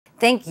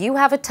Think you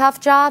have a tough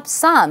job?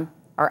 Some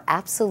are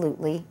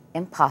absolutely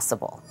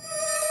impossible.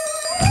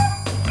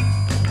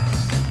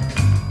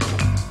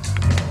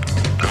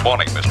 Good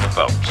morning, Mr.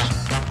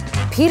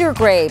 Phelps. Peter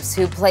Graves,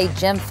 who played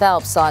Jim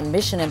Phelps on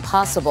Mission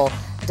Impossible,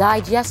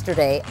 died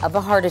yesterday of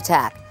a heart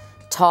attack.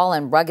 Tall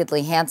and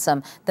ruggedly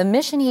handsome, the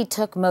mission he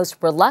took most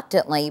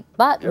reluctantly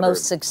but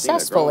most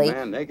successfully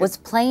was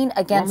playing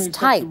against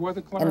type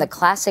in the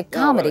classic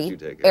comedy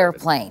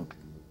Airplane.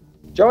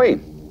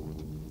 Joey,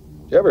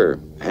 did you ever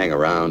hang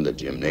around the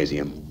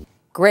gymnasium?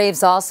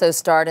 Graves also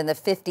starred in the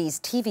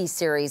 50s TV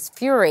series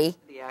Fury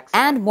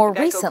and more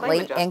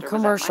recently in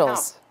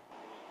commercials.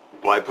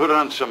 Well, I put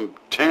on some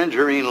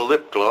tangerine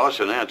lip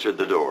gloss and answered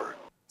the door.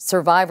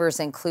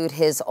 Survivors include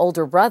his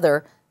older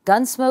brother,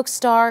 Gunsmoke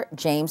star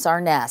James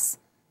Arness.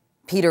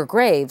 Peter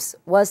Graves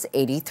was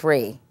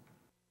 83.